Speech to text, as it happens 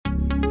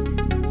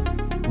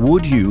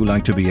Would you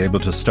like to be able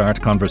to start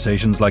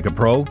conversations like a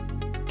pro?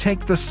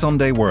 Take the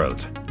Sunday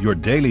World, your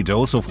daily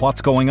dose of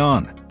what's going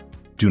on.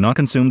 Do not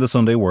consume the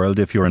Sunday World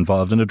if you're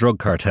involved in a drug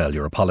cartel,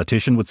 you're a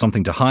politician with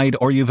something to hide,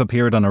 or you've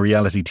appeared on a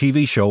reality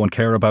TV show and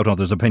care about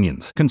others'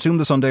 opinions. Consume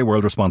the Sunday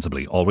World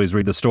responsibly. Always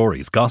read the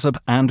stories, gossip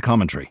and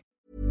commentary.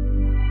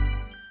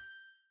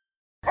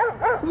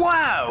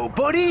 Wow,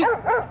 buddy!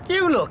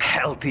 You look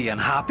healthy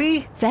and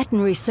happy.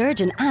 Veterinary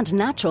surgeon and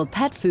natural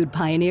pet food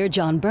pioneer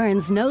John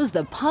Burns knows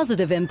the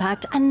positive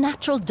impact a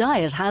natural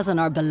diet has on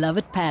our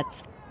beloved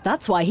pets.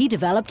 That's why he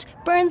developed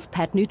Burns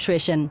Pet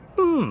Nutrition.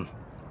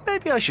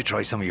 Maybe I should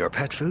try some of your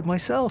pet food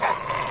myself.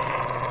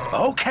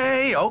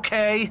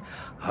 Okay.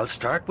 I'll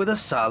start with a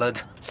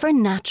salad. For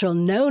natural,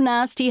 no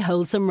nasty,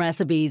 wholesome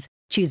recipes,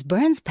 choose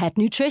Burns Pet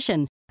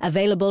Nutrition.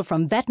 Available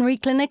from veterinary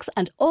clinics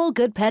and all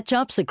good pet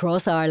shops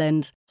across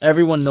Ireland.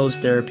 Everyone knows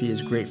therapy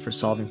is great for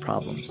solving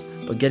problems,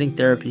 but getting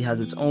therapy has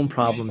its own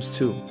problems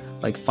too,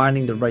 like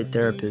finding the right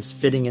therapist,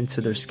 fitting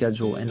into their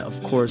schedule, and of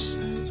course,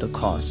 the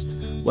cost.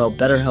 Well,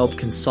 BetterHelp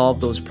can solve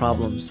those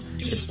problems.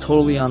 It's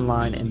totally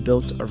online and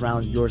built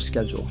around your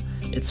schedule.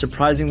 It's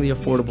surprisingly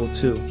affordable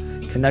too.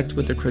 Connect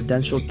with a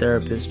credentialed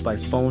therapist by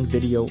phone,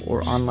 video,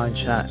 or online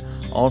chat,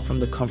 all from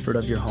the comfort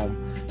of your home.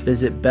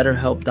 Visit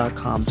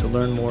BetterHelp.com to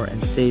learn more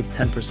and save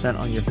 10%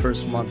 on your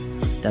first month.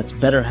 That's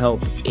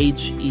BetterHelp,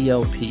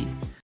 H-E-L-P.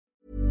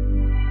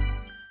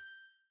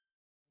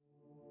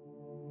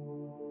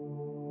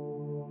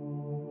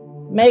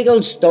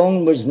 Michael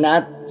Stone was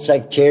not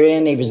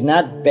sectarian, he was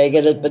not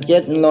bigoted, but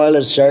yet in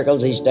Loyalist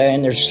circles he's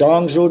down. There's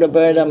songs wrote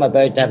about him,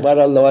 about that, what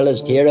a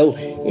Loyalist hero.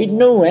 He'd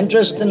no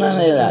interest in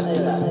any of that.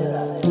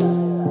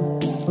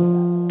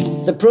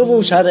 If the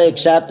Provost had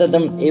accepted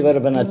him, he would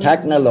have been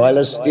attacking a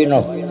Loyalist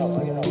funeral.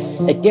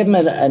 It gave him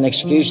an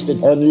excuse to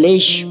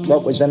unleash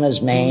what was in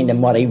his mind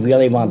and what he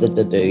really wanted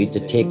to do, to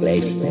take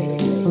life.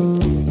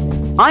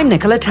 I'm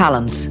Nicola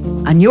Tallant,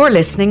 and you're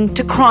listening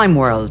to Crime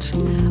World,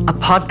 a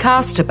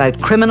podcast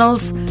about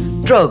criminals,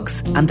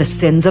 drugs and the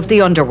sins of the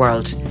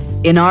underworld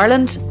in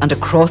Ireland and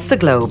across the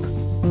globe.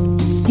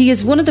 He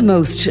is one of the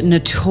most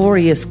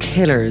notorious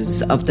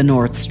killers of the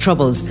North's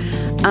Troubles,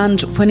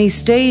 and when he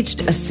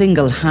staged a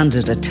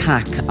single-handed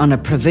attack on a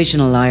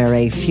provisional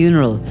IRA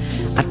funeral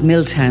at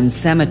Milltown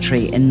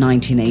Cemetery in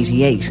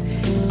 1988,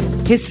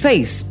 his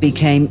face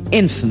became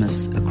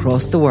infamous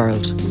across the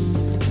world.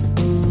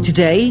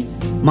 Today,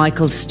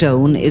 Michael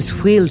Stone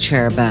is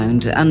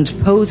wheelchair-bound and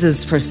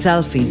poses for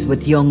selfies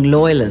with young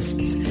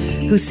loyalists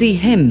who see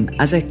him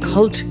as a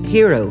cult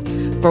hero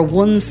for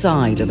one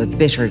side of a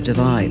bitter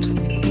divide.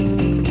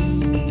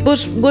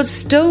 But was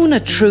Stone a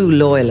true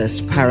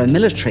loyalist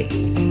paramilitary?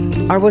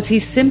 Or was he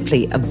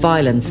simply a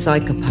violent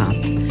psychopath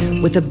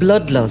with a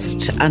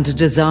bloodlust and a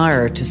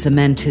desire to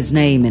cement his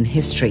name in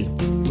history,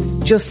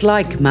 just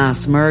like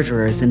mass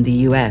murderers in the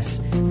US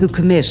who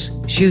commit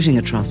shooting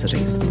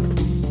atrocities?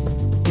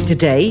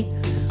 Today,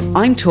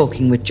 I'm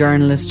talking with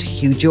journalist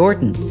Hugh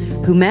Jordan,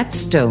 who met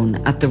Stone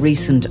at the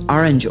recent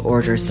Orange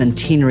Order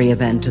centenary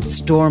event at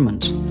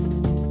Stormont,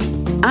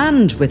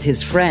 and with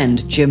his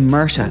friend Jim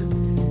Murtagh,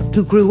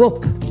 who grew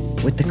up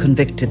with the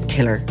convicted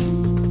killer,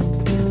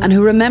 and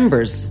who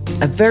remembers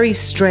a very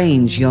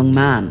strange young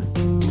man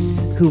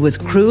who was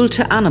cruel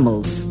to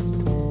animals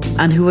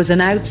and who was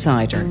an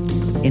outsider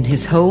in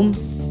his home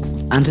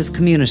and his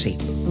community.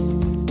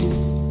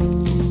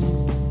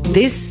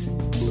 This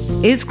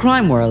is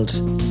Crime World,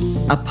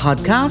 a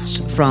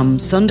podcast from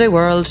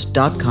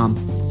SundayWorld.com.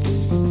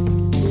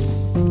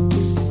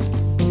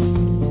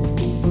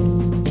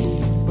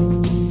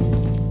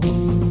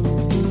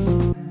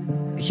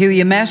 Hugh,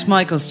 you met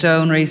Michael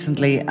Stone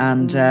recently,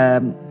 and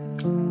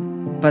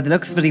by the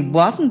looks of it, he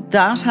wasn't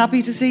that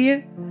happy to see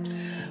you.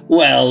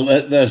 Well,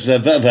 there's a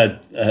bit of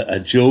a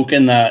joke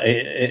in that.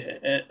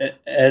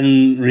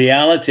 In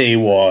reality, he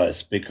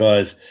was,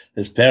 because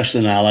his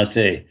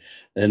personality,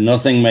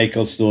 nothing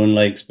Michael Stone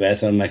likes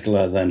better,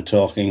 Nicola, than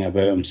talking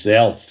about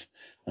himself.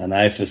 And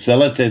I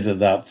facilitated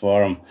that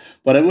for him.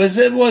 But it was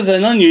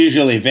an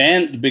unusual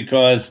event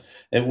because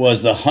it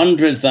was the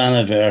 100th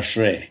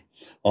anniversary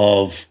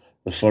of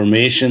the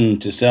formation,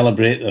 to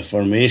celebrate the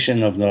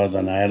formation of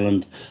Northern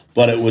Ireland.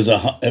 But it was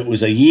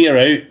a year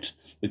out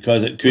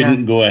because it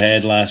couldn't go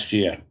ahead last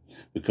year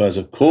because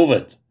of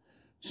COVID.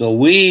 So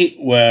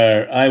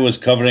I was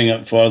covering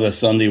it for the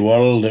Sunday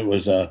World. It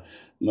was a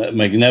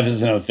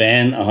magnificent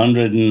event,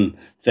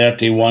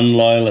 131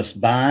 Loyalist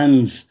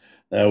bands.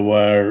 There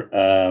were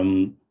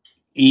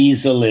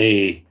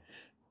easily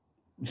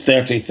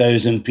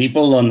 30,000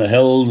 people on the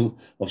hills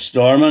of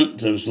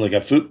Stormont. It was like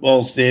a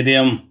football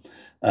stadium.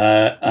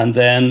 And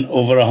then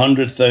over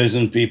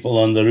 100,000 people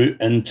on the route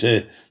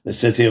into the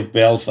city of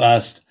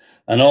Belfast.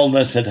 And all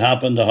this had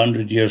happened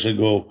 100 years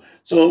ago.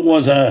 So it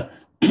was it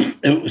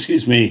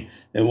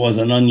was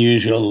an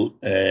unusual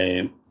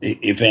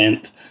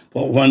event.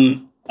 But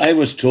when I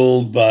was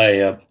told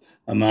by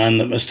a man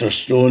that Mr.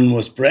 Stone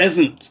was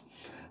present,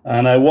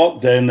 and I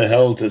walked down the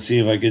hill to see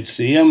if I could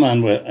see him,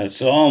 and I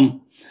saw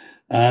him,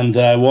 and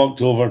I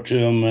walked over to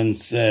him and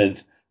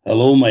said,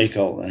 "Hello,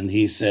 Michael," and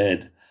he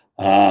said,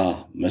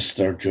 "Ah,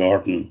 Mr.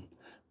 Jordan,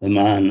 the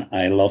man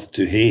I love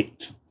to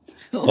hate."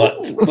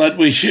 But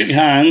we shook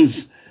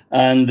hands,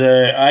 and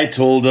I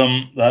told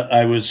him that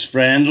I was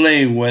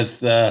friendly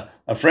with a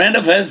friend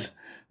of his,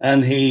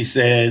 and he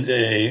said,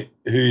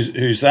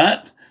 "Who's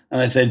that?"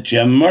 And I said,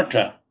 "Jim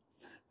Murtagh."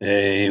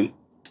 And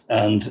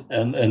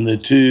the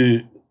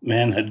two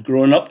men had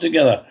grown up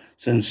together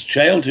since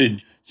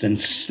childhood,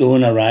 since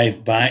Stone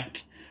arrived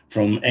back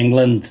from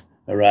England,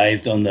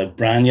 arrived on the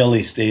Braniel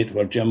estate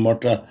where Jim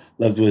Murtagh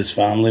lived with his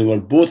family, were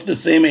both the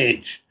same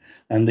age,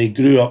 and they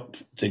grew up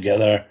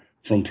together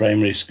from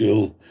primary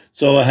school.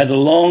 So I had a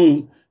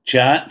long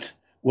chat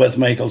with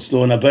Michael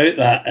Stone about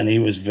that, and he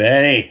was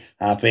very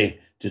happy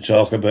to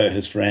talk about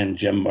his friend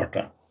Jim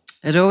Murtagh.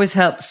 It always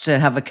helps to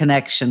have a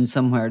connection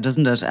somewhere,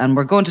 doesn't it? And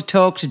we're going to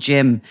talk to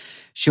Jim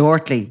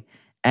shortly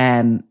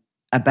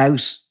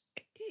about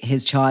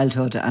his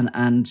childhood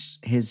and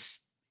his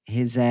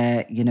his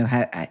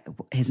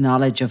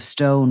knowledge of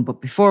Stone.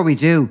 But before we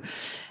do,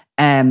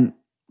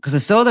 because I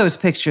saw those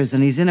pictures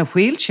and he's in a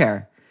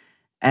wheelchair,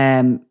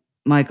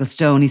 Michael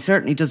Stone, he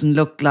certainly doesn't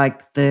look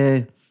like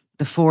the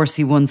force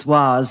he once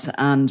was.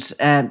 And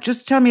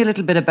just tell me a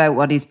little bit about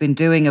what he's been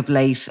doing of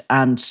late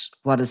and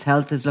what his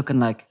health is looking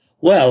like.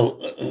 Well,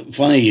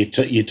 funny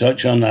you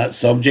touch on that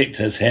subject,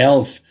 his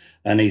health,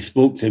 and he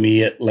spoke to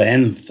me at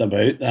length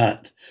about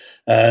that.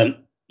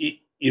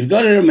 You've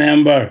got to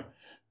remember,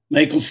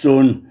 Michael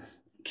Stone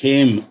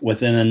came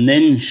within an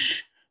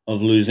inch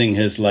of losing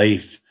his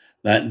life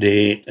that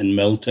day in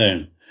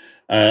Milltown.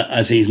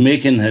 As he's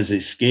making his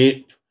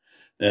escape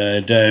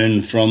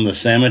down from the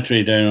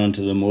cemetery down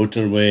onto the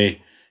motorway,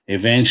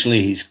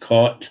 eventually he's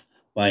caught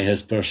by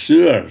his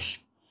pursuers,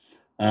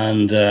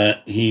 and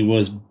he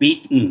was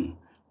beaten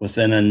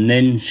within an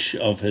inch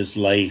of his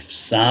life,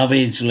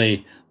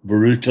 savagely,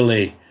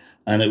 brutally,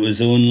 and it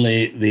was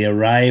only the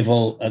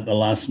arrival at the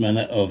last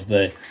minute of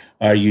the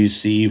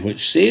RUC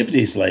which saved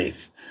his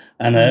life.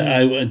 And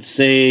I would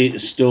say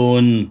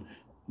Stone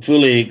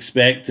fully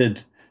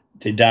expected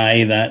to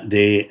die that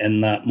day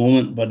in that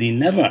moment, but he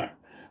never.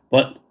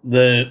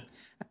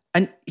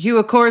 And Hugh,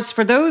 of course,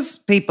 for those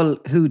people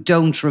who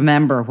don't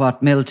remember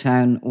what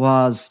Milltown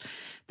was,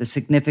 the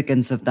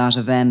significance of that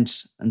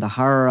event and the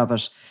horror of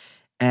it,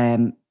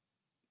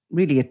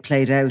 really it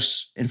played out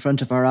in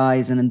front of our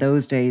eyes. And in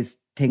those days,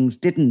 things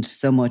didn't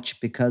so much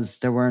because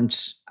there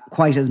weren't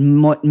quite as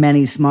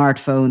many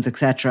smartphones,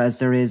 etc., as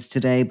there is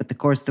today. But of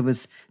course, there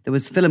was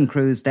film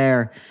crews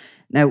there.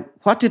 Now,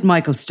 what did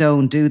Michael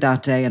Stone do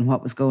that day and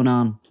what was going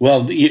on?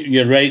 Well,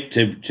 you're right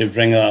to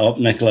bring that up,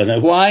 Nicola. Now,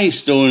 why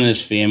Stone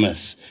is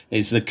famous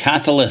is the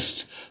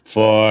catalyst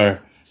for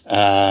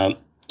an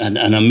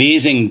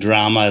amazing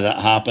drama that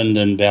happened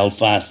in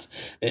Belfast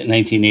in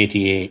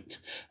 1988.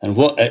 And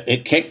what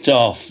it kicked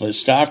off, it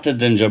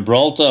started in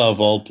Gibraltar, of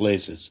all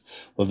places,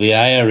 where the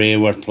IRA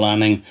were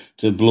planning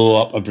to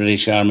blow up a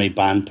British Army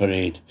band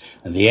parade.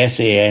 And the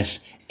SAS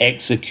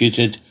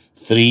executed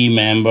 3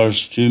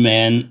 members, 2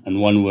 men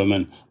and 1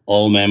 woman,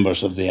 all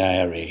members of the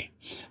IRA.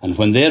 And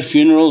when their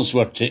funerals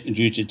were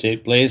due to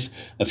take place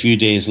a few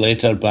days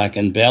later back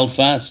in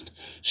Belfast,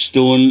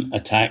 Stone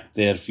attacked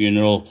their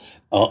funeral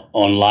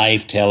on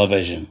live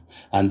television.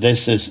 And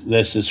this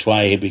is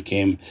why he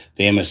became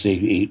famous.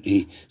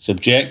 He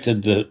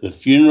subjected the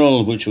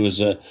funeral, which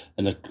was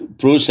in a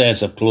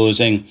process of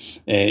closing,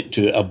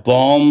 to a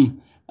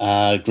bomb,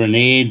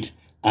 grenade,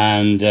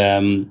 and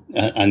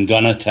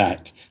gun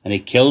attack. And he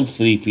killed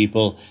 3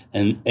 people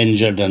and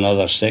injured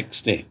another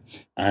 60.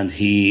 And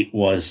he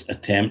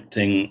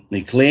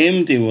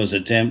claimed he was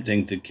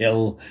attempting to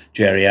kill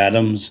Gerry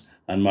Adams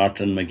and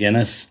Martin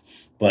McGuinness,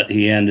 but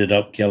he ended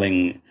up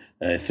killing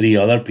 3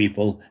 other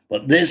people.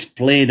 But this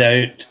played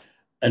out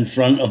in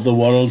front of the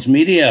world's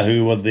media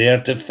who were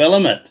there to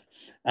film it.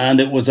 And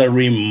it was a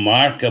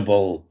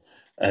remarkable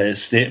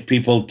state,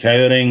 people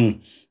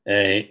cowering.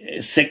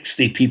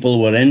 60 people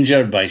were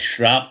injured by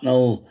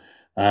shrapnel.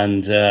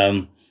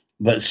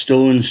 But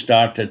Stone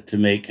started to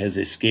make his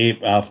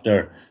escape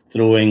after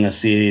throwing a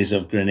series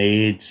of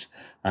grenades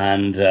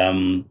and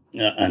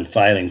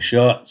firing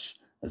shots.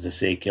 As I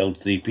say, killed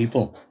 3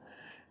 people.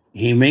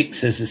 He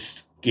makes his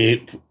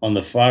escape on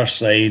the far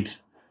side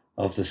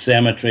of the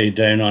cemetery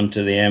down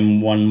onto the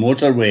M1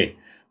 motorway,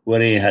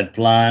 where he had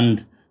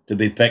planned to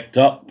be picked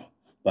up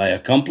by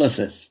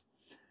accomplices.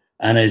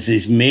 And as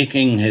he's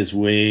making his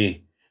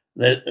way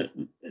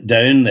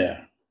down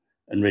there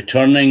and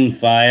returning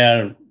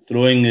fire,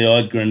 throwing the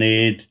odd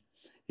grenade,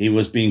 he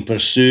was being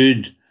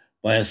pursued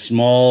by a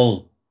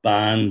small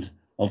band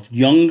of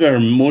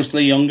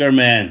mostly younger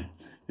men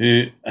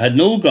who had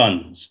no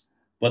guns,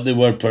 but they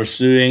were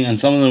pursuing, and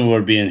some of them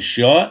were being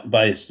shot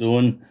by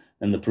Stone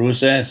in the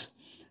process,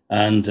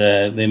 and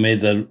they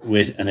made their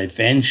way and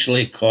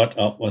eventually caught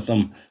up with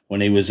him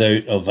when he was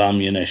out of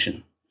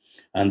ammunition.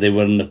 And they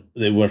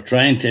were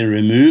trying to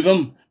remove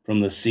him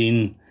from the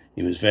scene.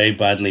 He was very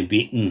badly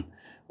beaten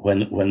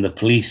when the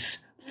police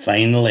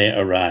finally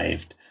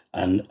arrived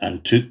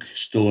and took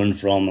Stone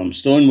from him.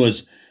 Stone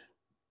was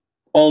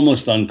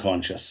almost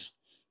unconscious,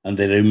 and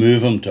they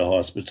remove him to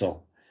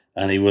hospital.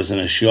 and he was in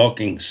a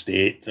shocking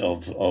state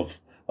of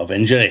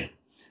injury.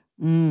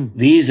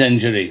 These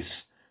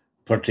injuries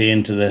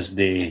pertain to this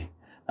day,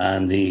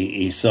 and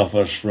he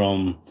suffers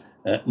from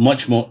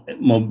much more.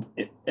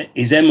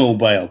 He's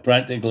immobile,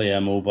 practically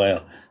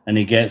immobile, and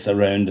he gets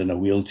around in a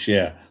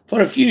wheelchair. For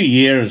a few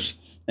years,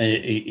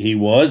 he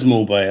was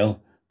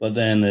mobile, but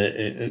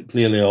then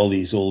clearly all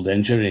these old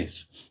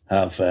injuries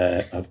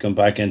have come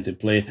back into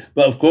play.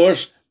 But of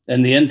course,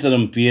 in the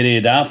interim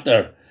period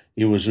after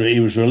he was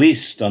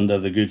released under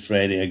the Good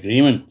Friday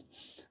Agreement,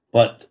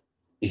 but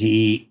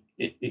he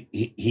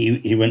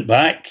went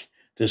back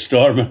to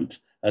Stormont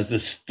as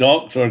the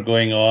talks were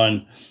going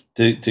on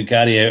to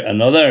carry out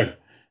another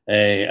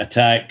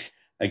attack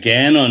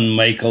again on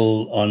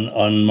Michael,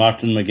 on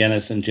Martin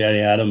McGuinness and Jerry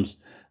Adams,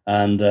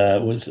 and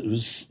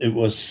it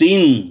was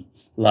seen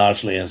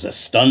largely as a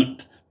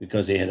stunt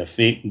because he had a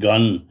fake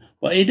gun,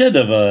 but he did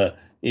have a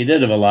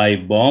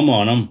live bomb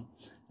on him,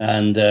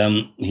 and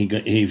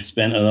he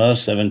spent another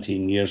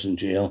 17 years in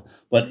jail.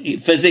 But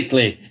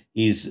physically,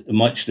 he's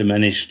much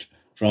diminished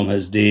from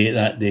his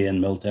that day in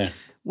Milltown.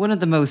 One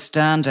of the most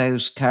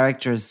standout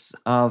characters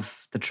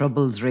of the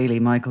Troubles, really,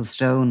 Michael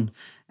Stone,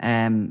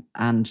 and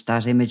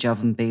that image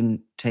of him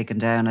being taken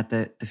down at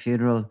the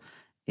funeral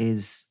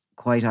is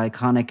quite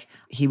iconic.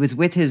 He was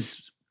with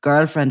his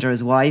girlfriend or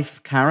his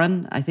wife,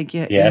 Karen, I think.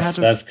 Yes,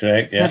 that's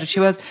correct. Yeah, she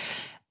was.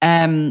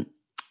 Has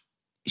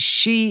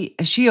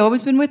she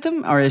always been with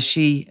them, or is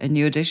she a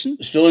new addition?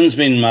 Stone's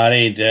been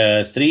married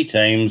 3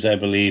 times, I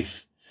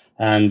believe,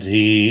 and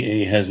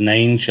he has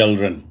 9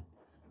 children.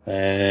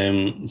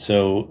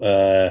 So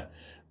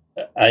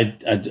I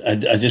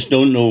just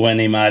don't know when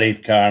he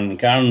married Karen.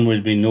 Karen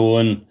would be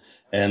known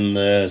in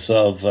the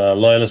sort of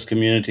Loyalist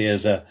community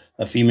as a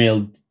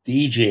female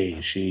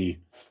DJ. She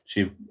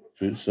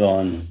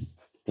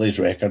plays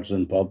records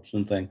in pubs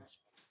and things.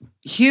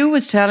 Hugh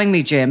was telling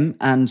me, Jim,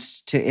 and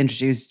to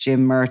introduce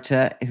Jim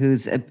Murtagh,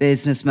 who's a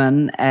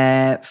businessman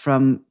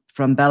from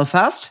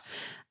Belfast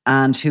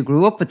and who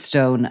grew up with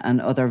Stone and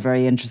other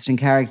very interesting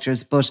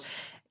characters. But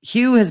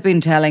Hugh has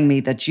been telling me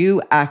that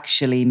you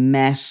actually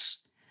met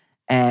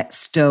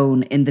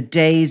Stone in the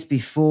days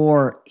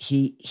before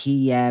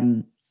he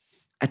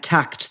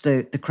attacked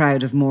the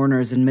crowd of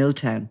mourners in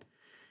Milltown.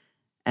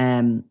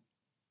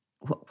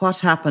 What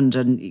happened?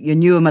 And you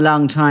knew him a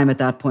long time at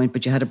that point,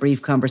 but you had a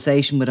brief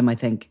conversation with him, I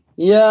think.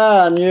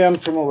 Yeah, I knew him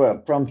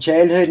from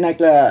childhood,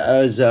 Nicola,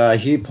 as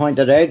Hugh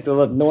pointed out.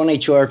 We've known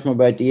each other from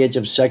about the age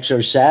of 6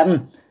 or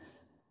 7.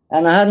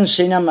 And I hadn't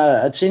seen him,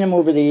 I'd seen him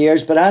over the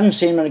years, but I hadn't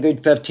seen him in a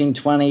good 15,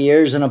 20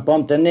 years, and I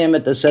bumped into him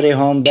at the City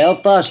Hall in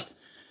Belfast.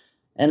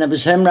 And it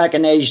was him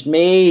recognised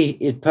me.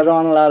 He'd put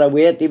on a lot of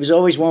weight. He was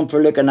always one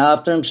for looking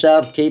after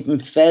himself, keeping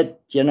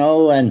fit,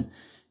 and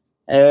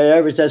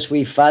there was this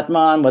wee fat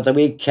man with a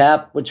wee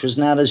cap, which was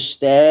not his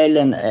style,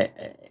 and,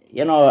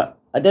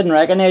 I didn't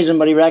recognise him,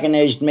 but he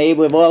recognised me.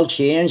 We've all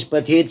changed,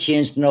 but he had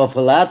changed an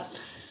awful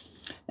lot.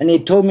 And he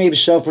told me he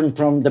was suffering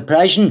from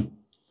depression.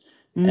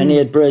 And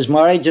his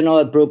marriage,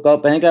 it broke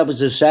up. I think that was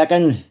the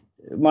second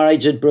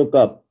marriage that broke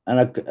up. And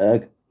I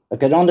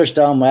could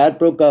understand why it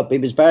broke up. He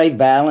was very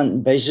violent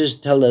and vicious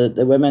till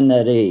the women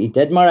that he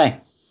did marry.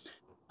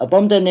 I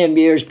bumped into him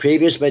years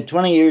previous, about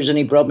 20 years, and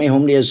he brought me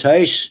home to his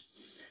house.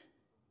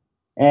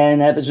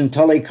 And it was in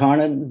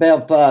Tullycarnet in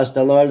Belfast,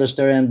 a Loyalist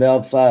area in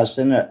Belfast.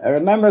 And I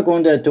remember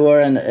going to the door,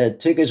 and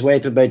it took his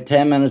wife about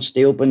 10 minutes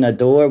to open the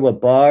door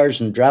with bars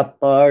and drop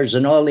bars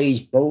and all these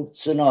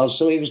boats and all.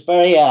 So he was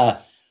very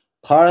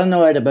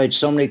paranoid about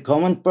somebody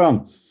coming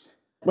from.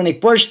 When he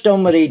first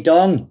done what he'd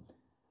done,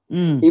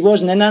 he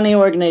wasn't in any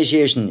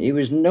organisation. He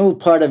was no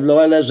part of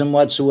loyalism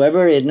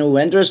whatsoever. He had no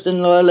interest in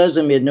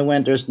loyalism. He had no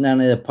interest in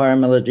any of the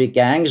paramilitary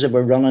gangs that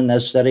were running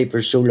this city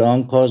for so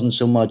long, causing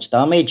so much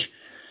damage.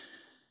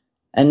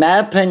 In my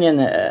opinion,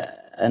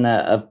 and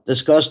I've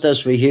discussed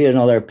this with you and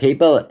other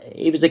people,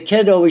 he was a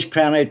kid always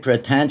crying out for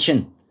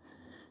attention.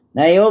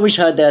 Now, he always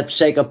had that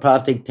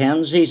psychopathic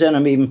tendencies in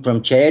him, even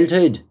from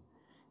childhood.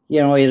 He'd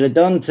have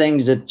done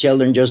things that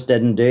children just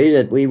didn't do,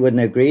 that we wouldn't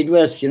have agreed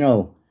with, he'd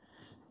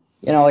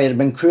have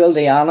been cruel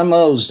to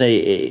animals.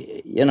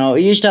 He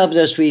used to have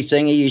this wee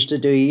thing he used to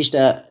do. He used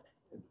to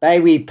buy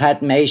wee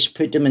pet mice,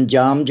 put them in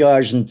jam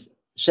jars and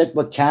sit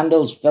with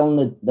candles,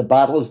 filling the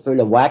bottle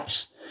full of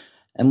wax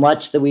and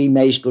watch the wee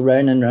mice go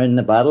round and round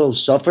the bottle,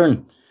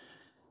 suffering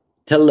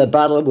till the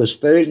bottle was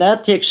full.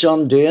 That takes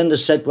some doing, to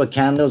sit with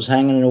candles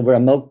hanging over a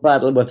milk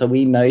bottle with a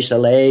wee mouse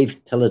alive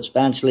till it's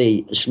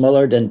eventually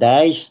smothered and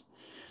dies.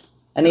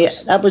 And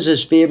that was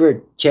his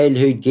favourite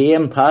childhood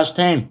game,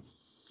 pastime.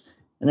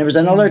 And there was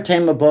another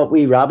time I bought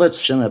wee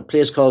rabbits in a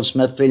place called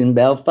Smithfield in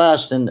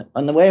Belfast. And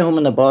on the way home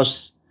on the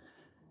bus,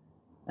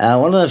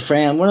 one of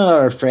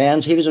our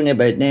friends, he was only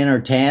about 9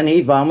 or 10,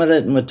 he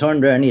vomited, and we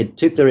turned around, he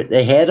took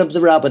the head of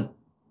the rabbit.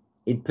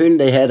 He'd pulled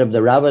the head of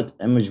the rabbit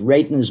and was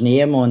writing his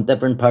name on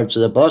different parts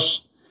of the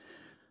bus.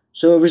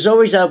 So it was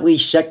always that wee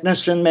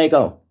sickness in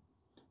Michael.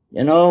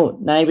 Now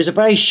he was a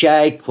very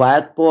shy,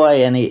 quiet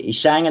boy, and he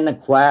sang in the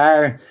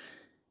choir.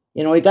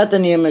 He got the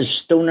name as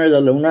Stoner the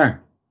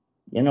Loner.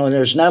 You know,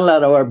 there's not a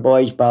lot of our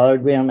boys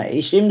bothered with him.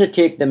 He seemed to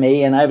take to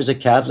me, and I was a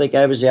Catholic.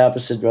 I was the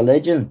opposite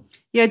religion.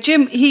 Yeah,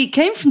 Jim, he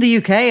came from the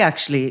UK,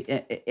 actually.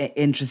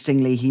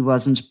 Interestingly, he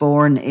wasn't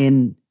born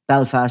in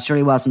Belfast. Sure,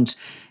 he wasn't.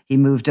 He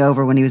moved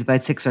over when he was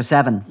about 6 or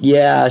 7.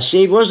 Yeah,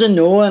 see, he wasn't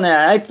known.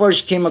 I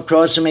first came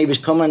across him. He was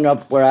coming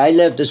up where I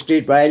lived, the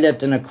street where I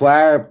lived, in a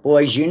choir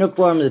boys'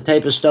 uniform, the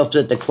type of stuff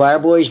that the choir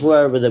boys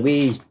wear with the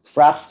wee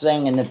frock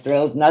thing and the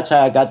frills, and that's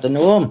how I got to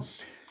know him.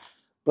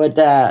 But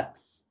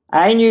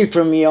I knew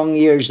from young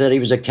years that he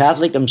was a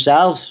Catholic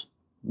himself.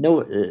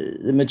 No,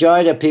 the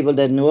majority of people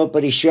didn't know it,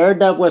 but he shared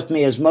that with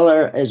me. His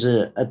mother,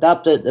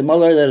 the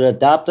mother that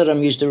adopted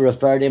him used to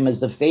refer to him as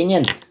the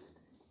Fenian.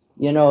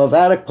 You know, if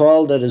I had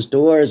called at his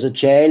door as a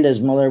child, his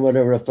mother would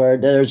have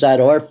referred to, there's that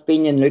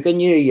Fenian looking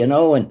you, you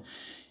know, and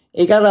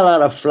he got a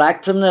lot of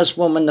flack from this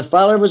woman. The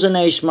father was a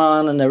nice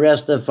man and the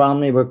rest of the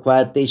family were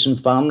quite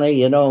decent family,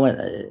 you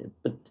know,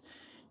 but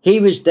he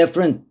was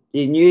different.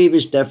 He knew he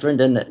was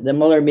different, and the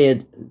mother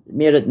made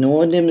it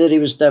known to him that he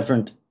was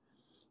different,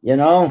 you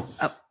know.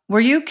 Were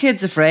you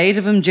kids afraid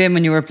of him, Jim,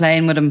 when you were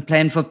playing with him,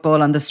 playing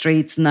football on the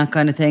streets and that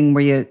kind of thing?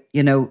 Were you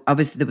know,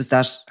 obviously there was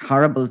that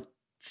horrible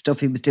stuff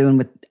he was doing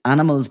with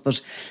animals,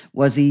 but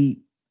was he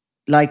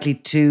likely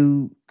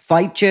to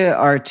fight you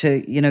or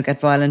to, you know,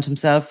 get violent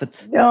himself?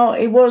 No,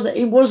 he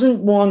wasn't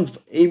one.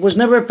 He was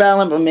never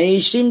violent with me. He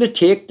seemed to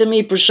take to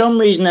me. For some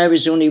reason, I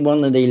was the only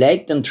one that he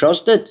liked and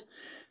trusted.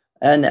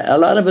 And a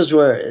lot of us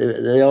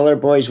the other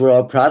boys were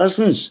all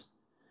Protestants,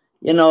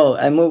 you know,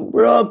 and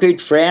we're all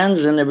good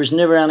friends, and there was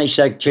never any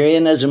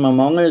sectarianism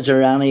among us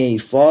or any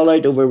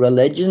fallout over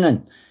religion.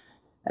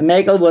 And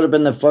Michael would have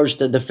been the first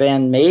to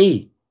defend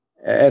me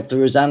if there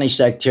was any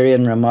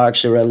sectarian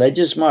remarks or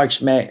religious marks.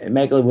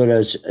 Michael would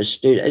have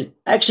stood.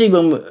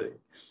 Actually,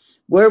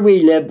 where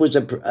we lived was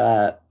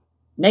a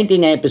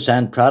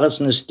 99%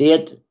 Protestant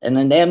estate, and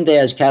in them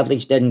days,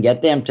 Catholics didn't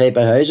get them type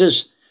of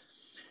houses.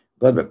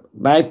 But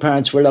my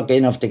parents were lucky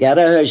enough to get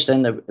a house,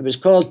 and it was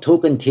called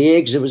Token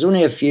Takes. There was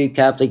only a few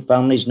Catholic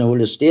families in the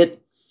whole estate.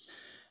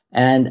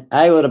 And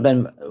I would have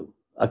been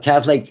a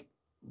Catholic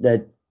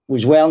that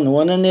was well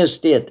known in the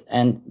estate.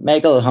 And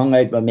Michael hung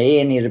out with me,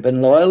 and he'd have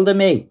been loyal to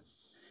me.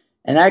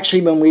 And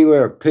actually, when we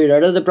were put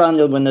out of the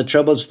Brandel, when the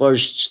Troubles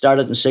first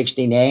started in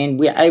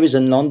 1969, I was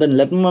in London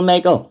living with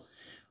Michael.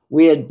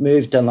 We had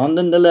moved to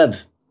London to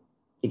live,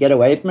 to get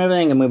away from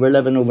everything, and we were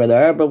living over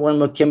there. But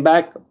when we came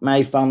back,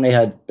 my family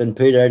had been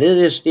put out of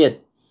the estate,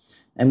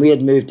 and we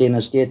had moved to an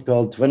estate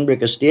called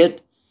Twinbrook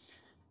Estate,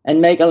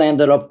 and Michael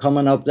ended up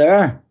coming up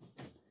there.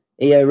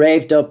 He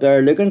arrived up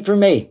there looking for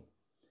me,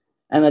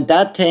 and at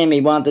that time he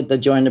wanted to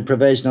join the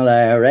Provisional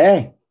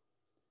IRA,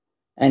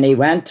 and he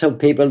went to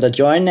people to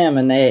join them,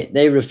 and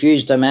they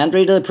refused him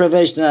entry to the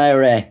Provisional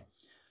IRA.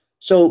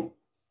 So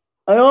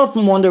I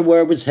often wonder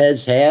where was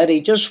his head.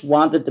 He just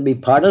wanted to be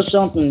part of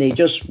something. He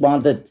just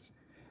wanted...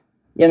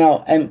 You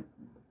know, and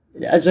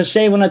as I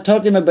say, when I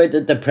talked to him about the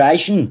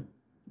depression,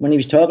 when he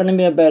was talking to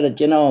me about it,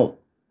 you know,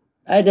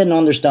 I didn't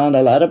understand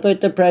a lot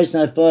about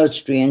depression. I thought it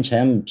strange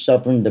him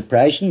suffering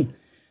depression.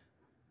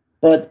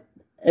 But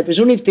it was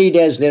only 3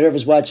 days later I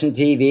was watching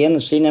TV and I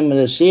seen him with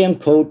the same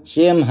coat,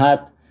 same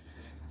hat,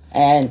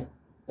 and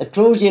the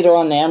clothes he had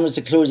on then was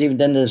the clothes he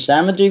went into the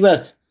cemetery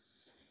with.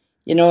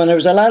 You know, and there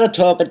was a lot of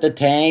talk at the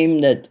time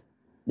that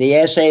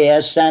the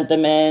SAS sent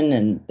him in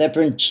and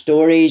different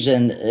stories,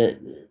 and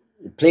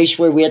police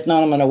were waiting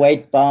on him in a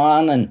white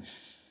van, and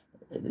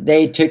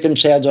they took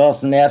themselves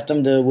off and left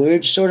him to the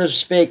woods, so to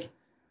speak.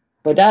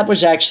 But that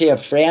was actually a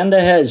friend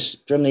of his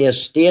from the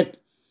estate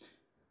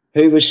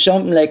who was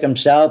something like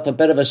himself, a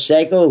bit of a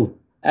psycho,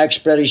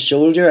 ex-British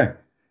soldier.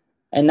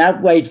 And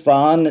that white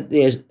van that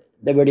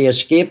they were to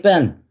escape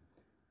in,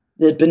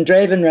 they'd been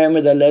driving around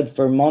where they lived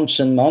for months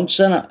and months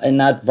in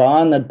that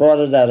van. They'd bought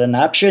it at an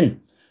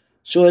auction.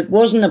 So it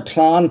wasn't a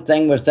planned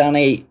thing with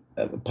any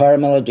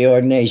paramilitary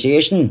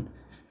organisation.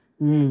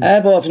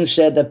 I've often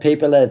said to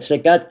people that it's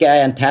like that guy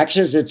in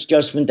Texas that's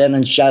just went in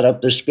and shot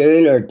up the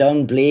school or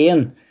done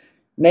Blaine.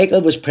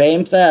 Michael was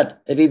praying for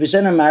that. If he was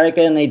in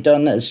America and he'd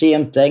done the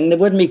same thing, they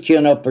wouldn't be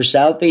queuing up for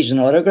selfies and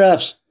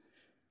autographs.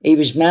 He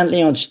was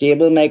mentally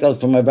unstable, Michael,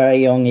 from a very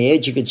young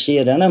age. You could see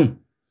it in him.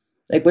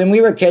 Like when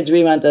we were kids,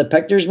 we went to the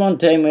pictures one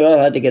time. We all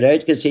had to get out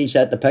because he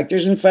set the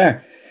pictures on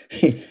fire.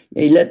 He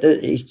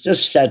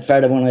just set fire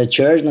to one of the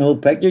chairs and the whole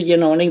picture, you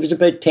know, and he was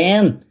about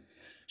 10.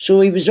 So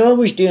he was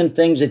always doing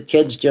things that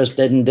kids just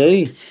didn't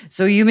do.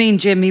 So you mean,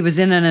 Jim, he was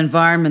in an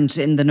environment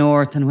in the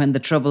north, and when the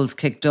Troubles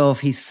kicked off,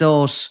 he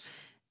sought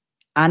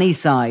any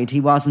side. He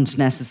wasn't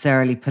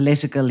necessarily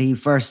political. He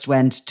first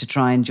went to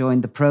try and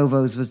join the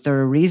Provos. Was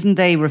there a reason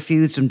they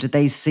refused him? Did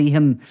they see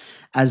him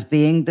as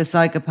being the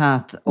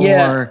psychopath? Or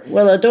yeah,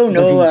 well, I don't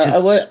know.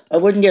 I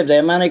wouldn't give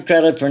them any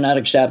credit for not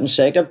accepting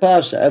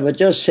psychopaths. I would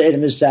just say to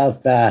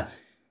myself,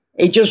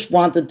 he just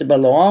wanted to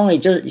belong.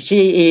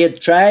 He had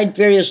tried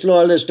various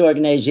loyalist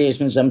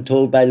organisations, I'm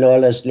told, by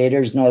loyalist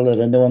leaders and all that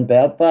I know in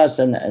Belfast,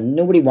 and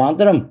nobody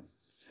wanted him.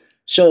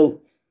 So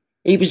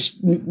He was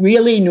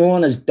really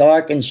known as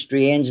dark and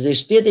strange. The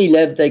state he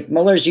lived, like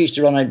mothers used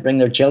to run out and bring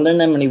their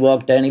children in when he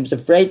walked down. He was a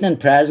frightening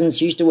presence.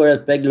 He used to wear a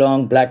big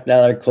long black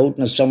leather coat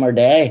on a summer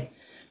day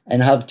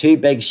and have two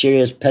big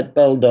serious pit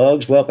bull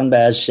dogs walking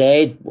by his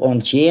side on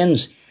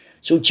chains.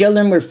 So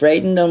children were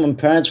frightened of him and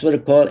parents would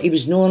have called. He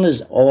was known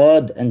as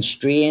odd and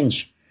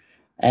strange.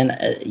 And,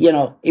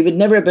 he would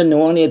never have been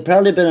known. He had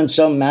probably been in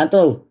some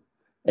mental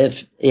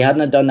if he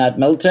hadn't have done that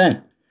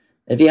Milltown.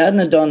 If he hadn't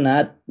have done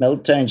that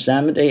Milltown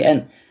Cemetery,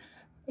 and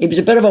he was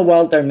a bit of a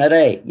Walter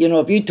Mitty.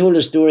 If you told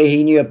a story,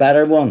 he knew a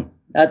better one.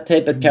 That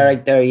type of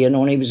character,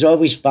 and he was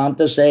always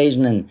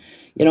fantasizing. And,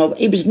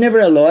 he was never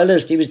a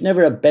loyalist. He was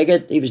never a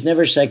bigot. He was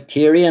never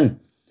sectarian.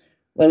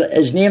 Well,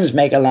 his name's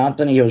Michael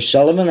Anthony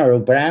O'Sullivan or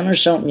O'Brien or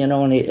something,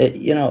 and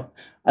he,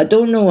 I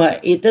don't know how,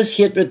 this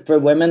hatred for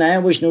women, I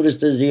always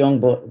noticed as a young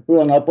boy,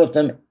 growing up with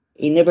him,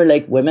 he never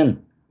liked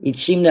women. He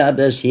seemed to have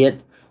this hate.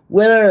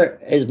 Whether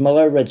his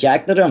mother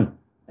rejected him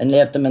and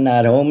left him in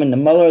that home, and the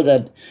mother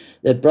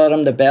that brought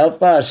him to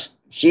Belfast,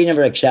 she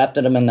never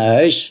accepted him in the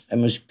house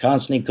and was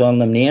constantly calling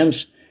them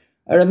names.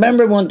 I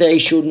remember one day he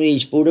showed me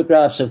these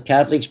photographs of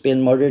Catholics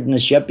being murdered in the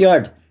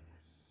shipyard.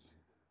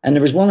 And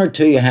there was one or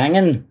two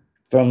hanging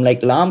from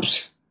like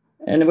lamps.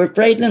 And they were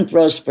frightening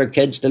for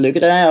kids to look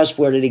at. I asked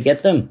where did he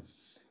get them?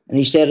 And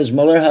he said his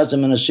mother has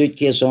them in a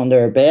suitcase under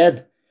her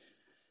bed.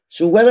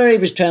 So whether he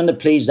was trying to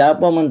please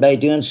that woman by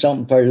doing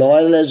something for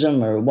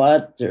loyalism or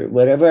what, or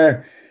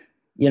whatever,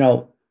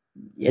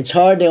 it's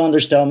hard to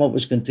understand what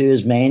was going through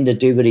his mind to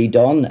do what he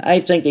done. I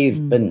think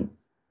he'd been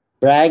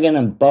bragging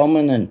and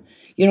bumming. And,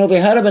 if he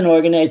had been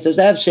organised, as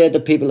I've said to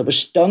people, it was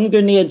stun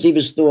grenades he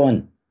was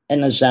throwing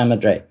in the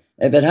cemetery.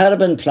 If it had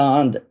been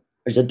planned,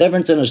 there's a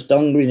difference in a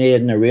stun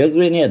grenade and a real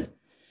grenade.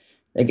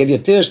 Like if you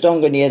throw a stun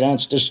grenade and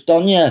it's to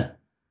stun you,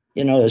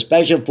 the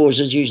special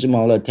forces use them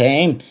all the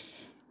time.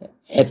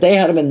 If they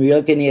had been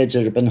real grenades,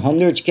 there'd have been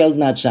hundreds killed in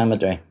that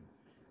cemetery.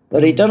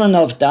 But he done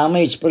enough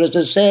damage. But as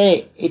I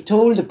say, he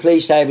told the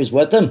police I was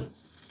with him.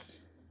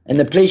 And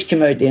the police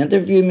came out to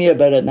interview me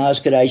about it and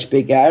asked could I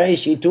speak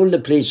Irish. He told the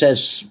police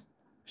this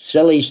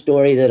silly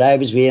story that I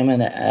was with him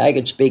and I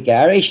could speak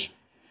Irish.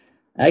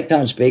 I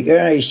can't speak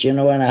Irish, and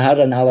I had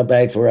an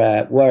alibi for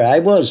where I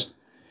was.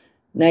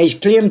 Now, he's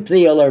claimed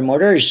 3 other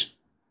murders.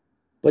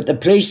 But the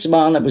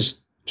policeman that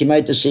came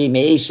out to see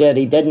me, he said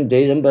he didn't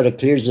do them, but it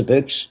clears the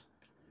books.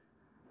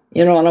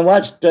 And I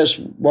watched this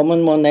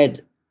woman one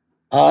night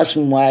ask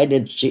him why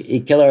did he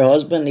kill her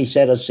husband. He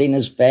said, I've seen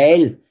his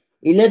file.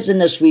 He lives in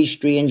this wee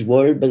strange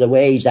world by the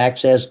way he's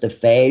access to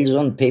files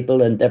on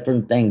people and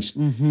different things.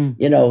 Mm-hmm.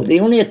 The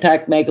only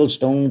attack Michael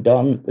Stone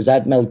done was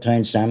at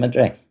Milltown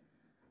Cemetery.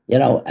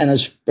 And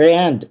his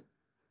friend,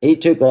 he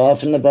took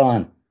off in the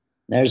van.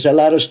 There's a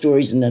lot of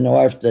stories in the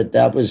north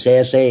that was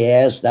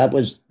SAS, that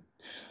was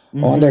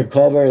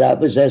undercover, that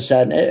was this,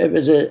 and it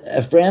was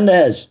a friend of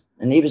his.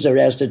 And he was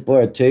arrested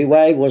for it too.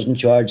 Why he wasn't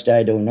charged,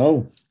 I don't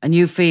know. And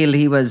you feel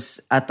he was,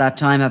 at that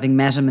time, having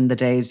met him in the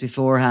days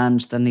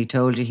beforehand, then he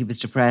told you he was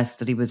depressed,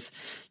 that he was,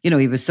 he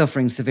was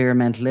suffering severe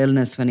mental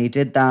illness when he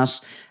did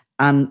that.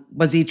 And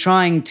was he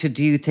trying to,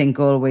 do you think,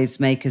 always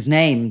make his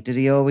name? Did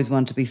he always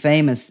want to be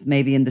famous?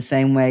 Maybe in the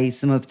same way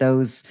some of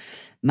those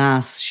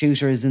mass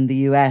shooters in the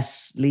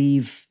US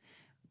leave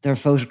their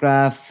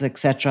photographs,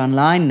 etc.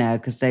 online now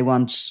because they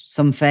want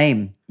some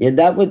fame. Yeah,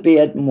 that would be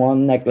it,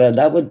 one, Nicola.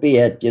 That would be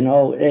it,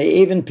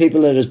 Even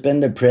people that has been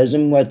to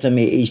prison with him,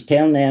 he's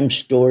telling them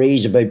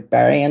stories about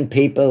burying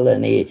people,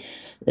 and the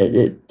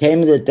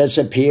time that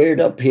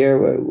disappeared up here,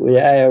 where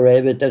the IRA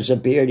that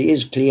disappeared, he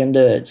has claimed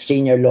a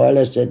senior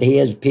loyalist that he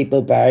has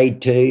people buried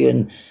too,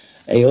 and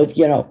I hope,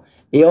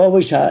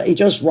 he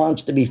just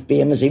wants to be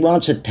famous. He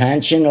wants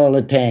attention all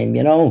the time,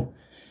 No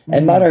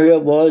matter who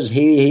it was,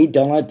 he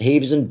done it, he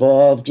was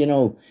involved,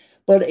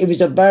 But he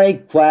was a very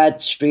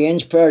quiet,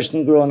 strange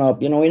person growing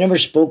up, He never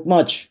spoke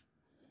much.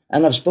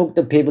 And I've spoke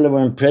to people who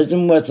were in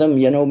prison with him,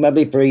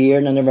 maybe for a year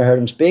and I never heard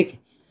him speak.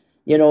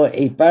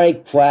 He's very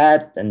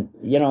quiet and,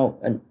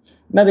 and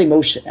maybe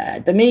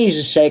to me, he's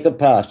a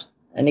psychopath.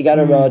 And he got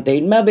a raw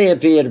deal. Maybe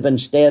if he had been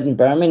stayed in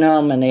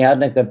Birmingham and he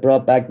hadn't got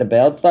brought back to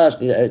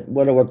Belfast, it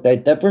would have worked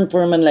out different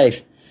for him in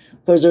life.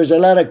 Because there's a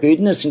lot of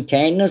goodness and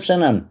kindness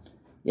in him.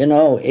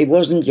 He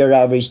wasn't your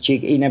average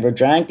cheek. He never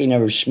drank, he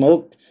never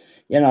smoked,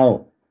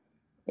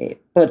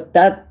 But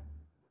that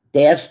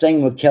death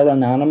thing with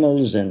killing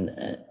animals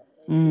and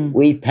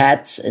wee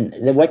pets and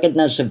the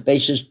wickedness of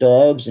vicious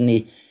dogs, and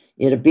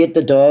he'd beat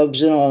the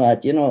dogs and all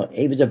that,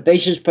 He was a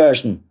vicious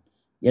person,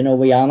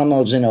 with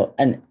animals,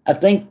 And I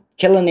think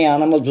killing the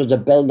animals was a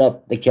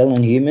build-up to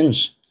killing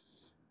humans,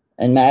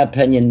 in my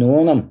opinion,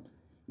 knowing them.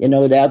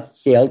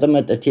 That's the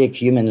ultimate to take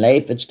human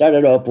life. It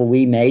started off with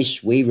wee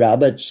mice, wee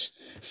rabbits,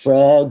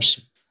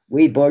 frogs,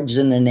 wee birds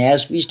in the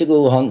nest. We used to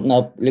go hunting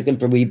up, looking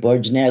for wee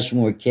birds' nests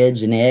when we were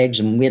kids and eggs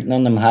and waiting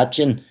on them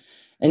hatching.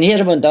 And he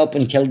had went up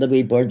and killed the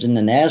wee birds in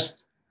the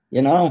nest,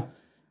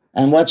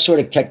 And what sort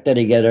of kick did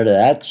he get out of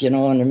that,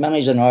 And there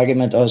many's an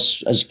argument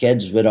us as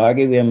kids would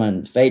argue with him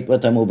and fight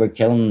with him over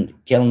killing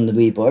the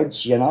wee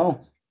birds,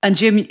 And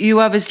Jim,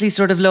 you obviously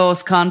sort of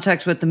lost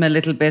contact with them a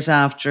little bit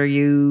after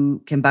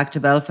you came back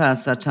to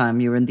Belfast that time.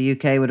 You were in the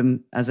UK with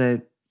him as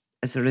a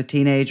sort of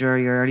teenager, or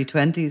your early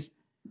 20s.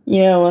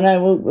 Yeah,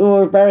 we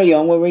were very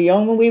young. We were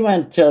young when we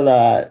went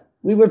till,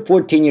 we were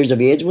 14 years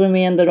of age when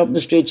we ended up in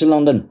the streets of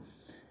London.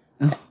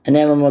 Oh. And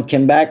then when we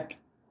came back,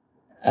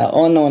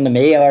 unknown to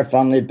me, our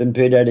family had been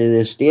put out of the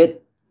estate.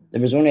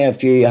 There was only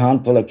a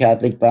handful of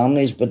Catholic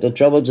families, but the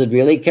troubles had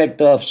really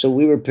kicked off. So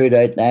we were put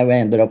out, and I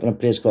ended up in a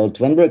place called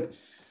Twinbrook.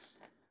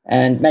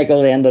 And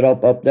Michael ended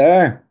up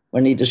there.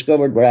 When he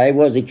discovered where I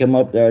was, he came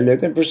up there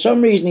looking. For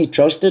some reason, he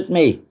trusted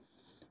me,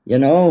 you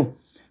know.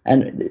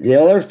 And the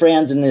other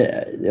friends and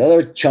the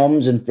other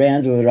chums and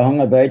friends who were hung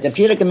about, if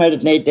he'd have come out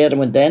at night there and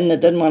went in, they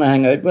didn't want to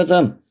hang out with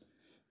him.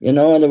 You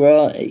know, they were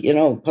all, you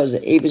know, because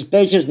he was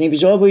vicious and he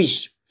was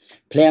always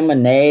playing with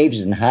knives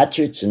and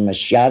hatchets and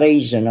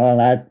machetes and all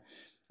that.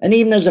 And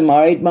even as a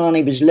married man,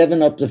 he was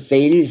living up the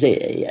fields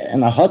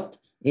in a hut.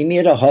 He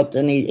made a hut,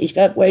 and he's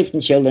got wife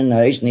and children in the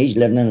house, and he's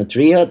living in a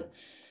tree hut.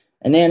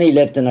 And then he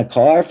lived in a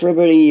car for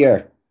about a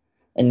year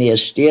in the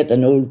estate,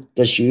 an old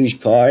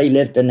disused car. He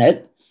lived in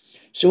it.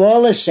 So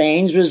all the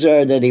signs was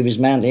there that he was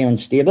mentally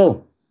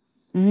unstable.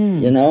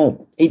 You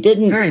know, he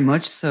didn't... Very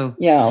much so.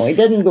 Yeah, he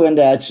didn't go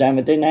into that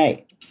cemetery. Now,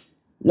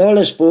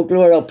 Loyalist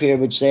folklore up here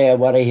would say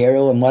what a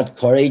hero and what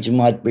courage and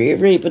what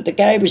bravery, but the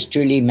guy was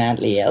truly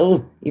mentally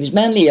ill. He was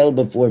mentally ill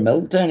before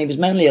Milltown. He was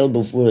mentally ill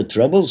before the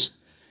Troubles.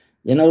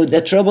 You know,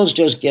 the Troubles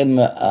just gave him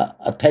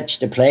a pitch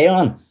to play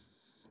on.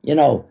 You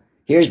know,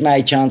 here's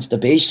my chance to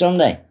be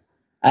someday.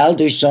 I'll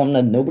do something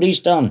that nobody's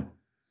done.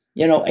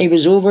 You know, he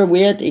was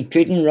overweight. He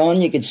couldn't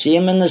run. You could see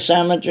him in the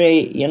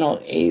cemetery. You know,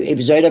 he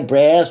was out of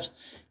breath.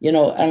 You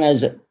know, and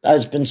as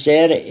has been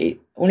said,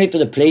 only for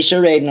the police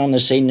arriving on the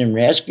scene and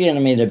rescuing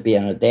him, he'd have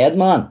been a dead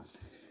man.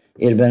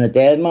 He'd have been a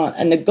dead man.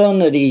 And the gun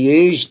that he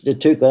used, they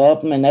took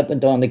off him, and that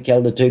went on to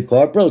kill the two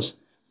corporals.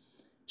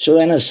 So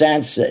in a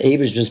sense, he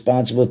was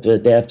responsible for the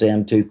death of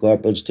them two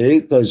corporals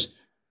too, because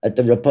at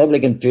the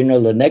Republican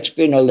funeral, the next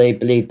funeral, they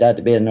believed that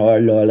to be an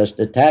Loyalist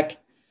attack,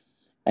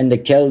 and they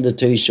killed the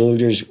two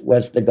soldiers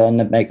with the gun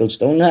that Michael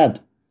Stone had.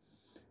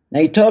 Now,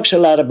 he talks a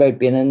lot about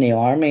being in the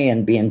army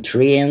and being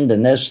trained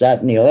and this,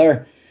 that and the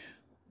other.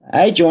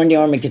 I joined the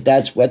Army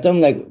Cadets with him,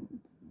 like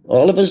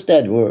all of us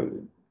did. We were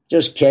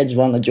just kids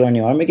wanting to join the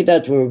Army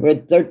Cadets. We were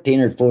about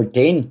 13 or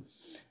 14.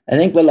 I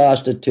think we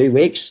lasted 2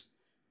 weeks.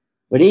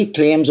 But he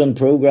claims on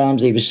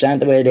programmes he was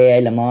sent away to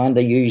Isle of Man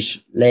to use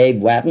live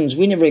weapons.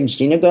 We never even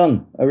seen a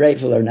gun, a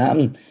rifle or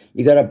nothing.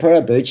 You got a pair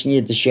of boots and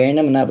you had to shine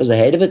them, and that was the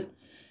height of it.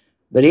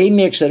 But he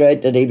makes it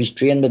out that he was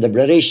trained with the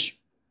British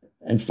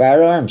in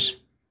firearms,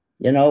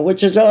 you know,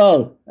 which is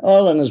all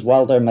in his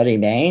Walter Mitty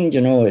mind,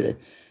 you know.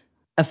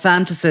 A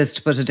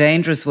fantasist, but a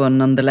dangerous one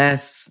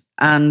nonetheless.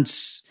 And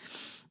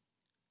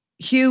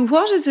Hugh,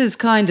 what is his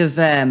kind of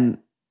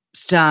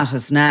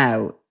status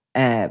now?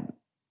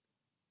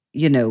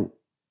 You know,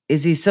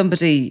 is he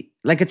somebody,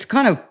 like, it's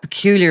kind of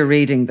peculiar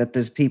reading that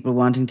there's people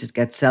wanting to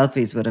get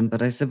selfies with him,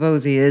 but I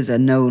suppose he is a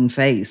known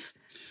face.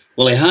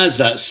 Well, he has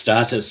that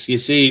status. You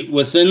see,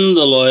 within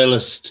the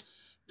Loyalist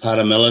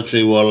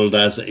paramilitary world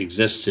as it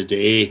exists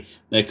today,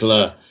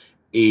 Nicola,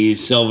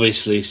 he's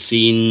obviously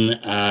seen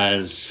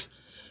as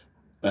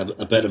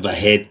a bit of a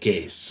head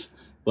case.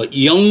 But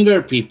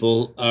younger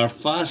people are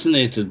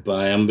fascinated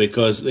by him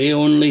because they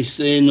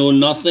know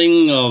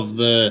nothing of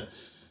the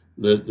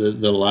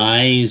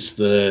lies,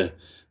 the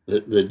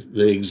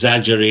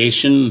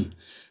exaggeration.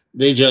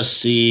 They just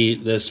see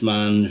this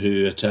man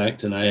who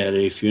attacked an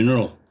IRA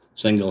funeral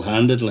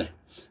single-handedly.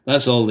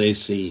 That's all they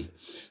see.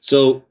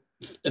 So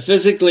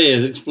physically,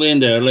 as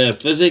explained earlier,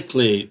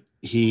 physically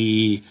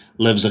he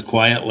lives a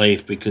quiet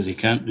life because he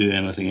can't do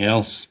anything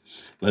else.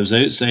 Lives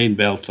outside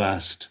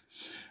Belfast,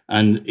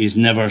 and he's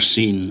never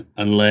seen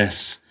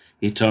unless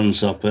he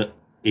turns up at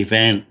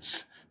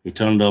events. He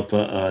turned up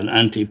at an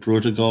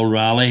anti-protocol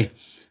rally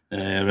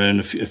around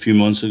a few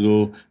months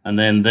ago, and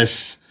then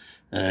this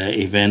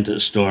event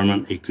at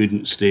Stormont, he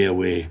couldn't stay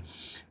away.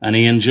 And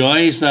he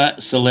enjoys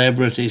that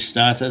celebrity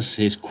status.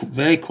 He's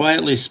very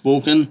quietly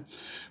spoken.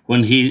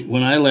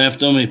 When I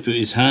left him, he put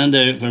his hand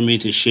out for me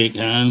to shake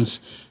hands,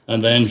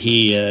 and then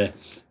he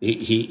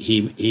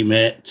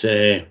met.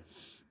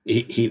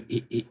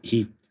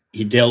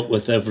 He dealt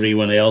with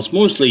everyone else,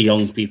 mostly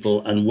young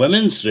people and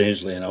women,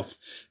 strangely enough,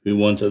 who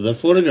wanted their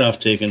photograph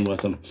taken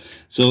with him.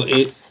 So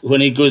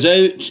when he goes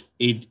out,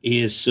 he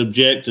is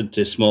subjected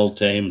to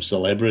small-time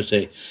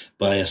celebrity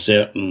by a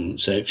certain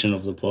section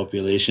of the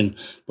population,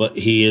 but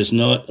he is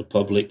not a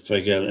public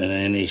figure in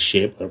any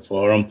shape or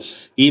form.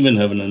 Even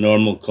having a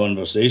normal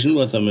conversation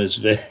with him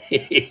is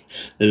a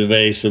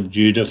very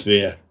subdued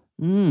affair.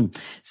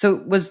 So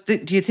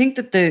do you think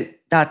that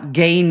that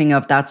gaining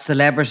of that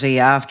celebrity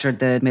after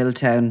the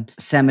Milltown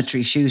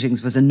cemetery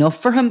shootings was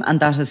enough for him and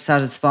that has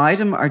satisfied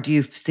him, or do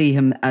you see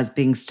him as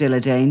being still a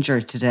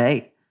danger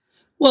today?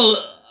 Well,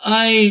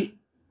 I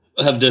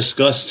have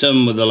discussed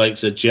him with the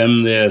likes of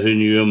Jim there, who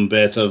knew him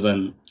better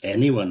than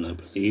anyone, I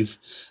believe,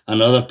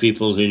 and other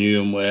people who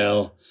knew him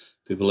well,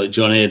 people like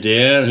Johnny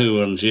Adair who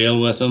were in jail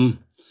with him.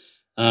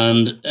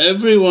 And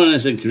everyone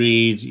has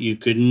agreed you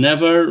could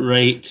never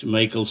write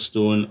Michael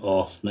Stone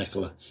off,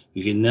 Nicola.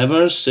 You can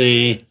never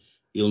say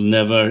you'll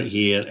never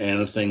hear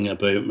anything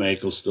about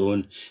Michael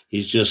Stone.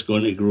 He's just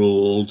going to grow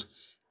old.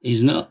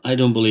 He's not. I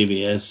don't believe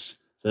he is.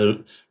 There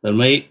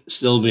might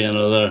still be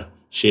another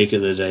shake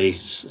of the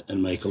dice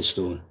in Michael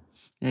Stone.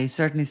 Yeah, he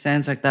certainly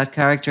sounds like that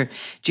character.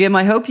 Jim,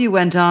 I hope you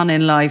went on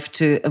in life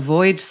to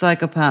avoid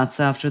psychopaths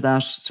after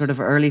that sort of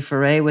early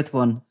foray with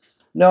one.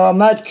 No, I'm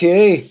not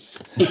key.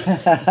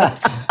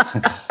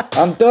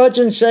 I'm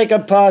dodging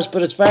psychopaths,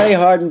 but it's very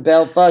hard in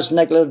Belfast,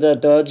 Nicola, to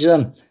dodge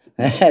them.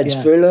 It's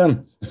full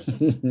of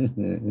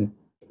them.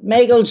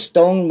 Michael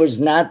Stone was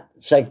not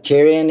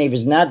sectarian, he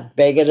was not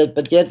bigoted,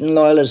 but yet in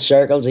Loyalist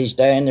circles he's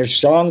down. There's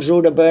songs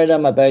wrote about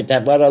him, about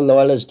that, what a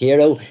Loyalist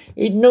hero.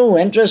 He'd no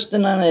interest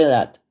in any of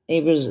that.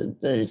 He was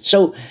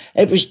so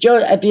it was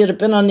just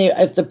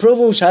if the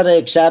provost had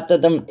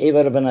accepted him, he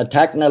would have been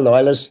attacking a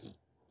Loyalist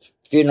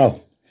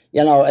funeral.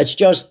 You know, it's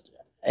just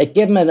it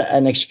gave him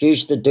an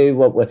excuse to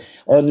do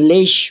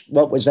unleash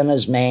what was in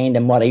his mind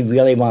and what he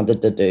really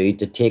wanted to do,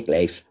 to take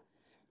life.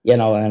 You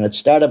know, and it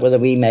started with a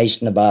wee mice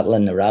in the bottle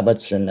and the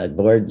rabbits and the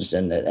birds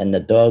and the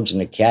dogs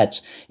and the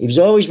cats. He was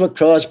always with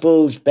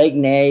crossbows, big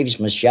knives,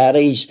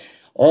 machetes,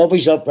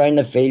 always up round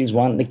the fields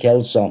wanting to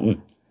kill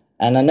something.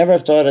 And I never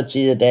thought I'd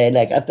see the day.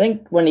 Like, I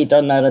think when he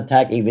done that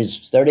attack, he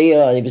was 30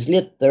 or he was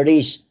late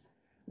 30s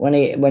when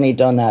he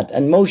done that.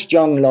 And most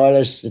young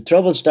Loyalists, the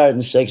trouble started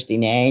in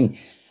 69,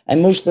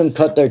 and most of them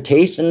cut their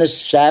teeth in the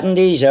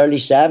 70s, early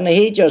 70s.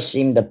 He just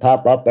seemed to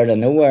pop up out of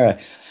nowhere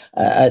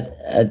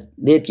at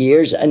late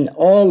years. And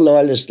all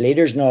Loyalist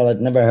leaders and all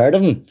had never heard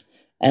of him.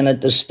 And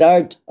at the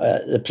start,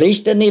 the police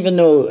didn't even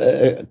know,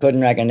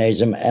 couldn't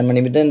recognise him. And when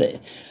he was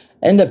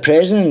in the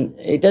prison,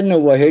 he didn't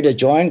know who to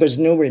join because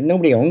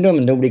nobody owned him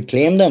and nobody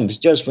claimed him. It's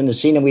just when they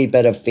seen a wee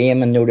bit of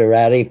fame and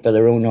notoriety for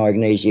their own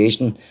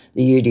organisation,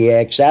 the UDA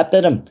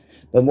accepted him.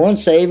 But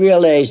once they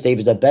realised he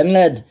was a bin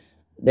lid,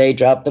 they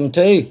dropped him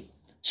too.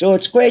 So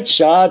it's quite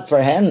sad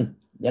for him,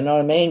 you know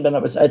what I mean?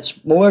 But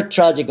it's more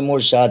tragic and more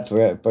sad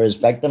for his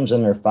victims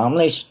and their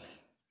families.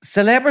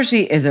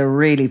 Celebrity is a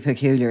really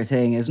peculiar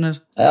thing, isn't it?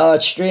 Oh,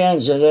 it's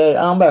strange.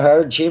 Amber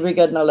Heard, she'll be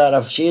getting a lot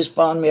of, she's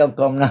fan mail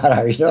coming at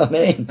her, you know what I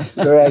mean?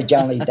 For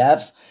Johnny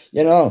Depp,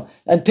 you know.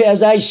 And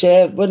as I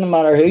say, it wouldn't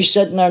matter who's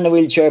sitting there in the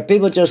wheelchair.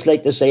 People just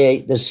like to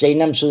say they've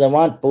seen him, so they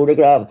want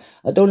photograph.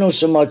 I don't know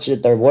so much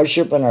that they're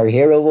worshipping or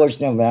hero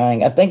worshipping or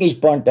anything. I think he's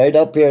burnt out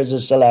up here as a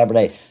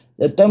celebrity.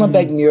 They've done a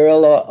big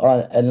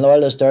mural in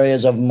Loyalist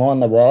areas of him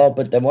on the wall,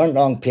 but they weren't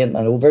long painting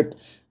over it.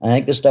 I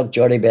think they stuck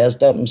Geordie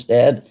Best up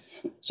instead.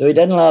 So he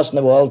didn't last on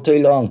the wall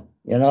too long,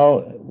 you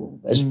know.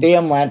 His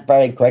fame went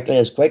very quickly.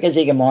 As quick as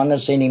he came on the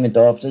scene, he went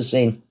off the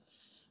scene,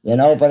 you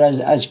know. But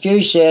as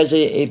Q says,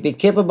 he'd be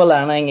capable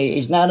of anything.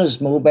 He's not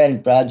as mobile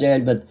and fragile,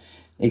 but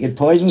he could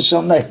poison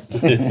somebody.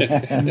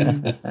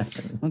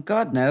 Well,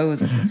 God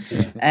knows.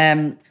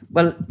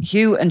 Well,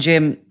 Hugh and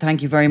Jim,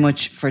 thank you very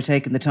much for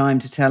taking the time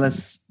to tell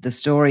us the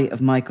story of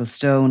Michael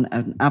Stone,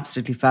 an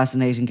absolutely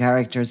fascinating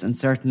characters and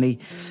certainly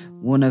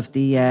one of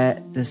the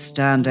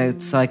standout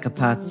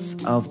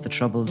psychopaths of the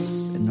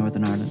Troubles in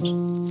Northern Ireland.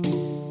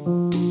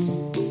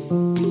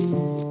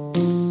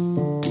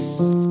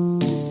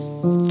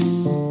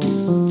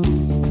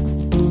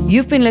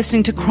 You've been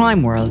listening to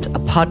Crime World, a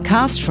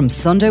podcast from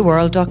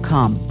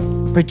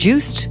SundayWorld.com,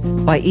 produced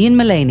by Ian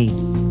Mullaney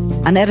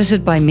and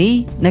edited by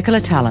me,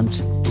 Nicola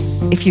Tallant.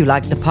 If you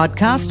like the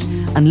podcast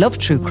and love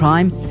true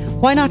crime,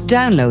 why not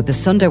download the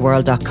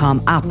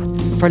SundayWorld.com app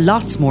for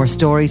lots more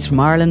stories from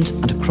Ireland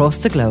and across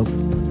the globe.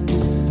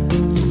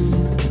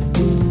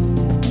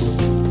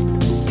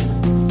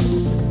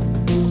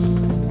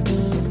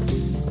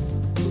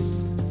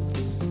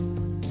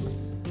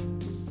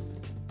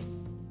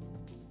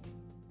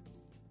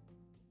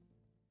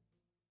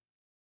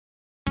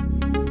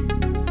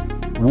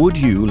 Would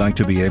you like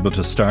to be able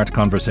to start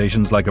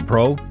conversations like a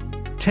pro?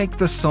 Take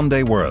the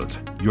Sunday World,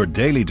 your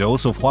daily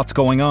dose of what's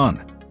going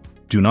on.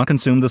 Do not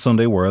consume the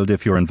Sunday World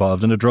if you're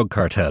involved in a drug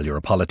cartel, you're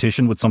a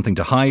politician with something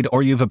to hide,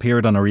 or you've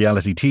appeared on a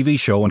reality TV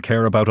show and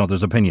care about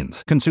others'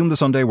 opinions. Consume the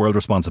Sunday World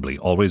responsibly.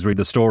 Always read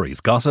the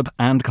stories, gossip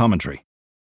and commentary.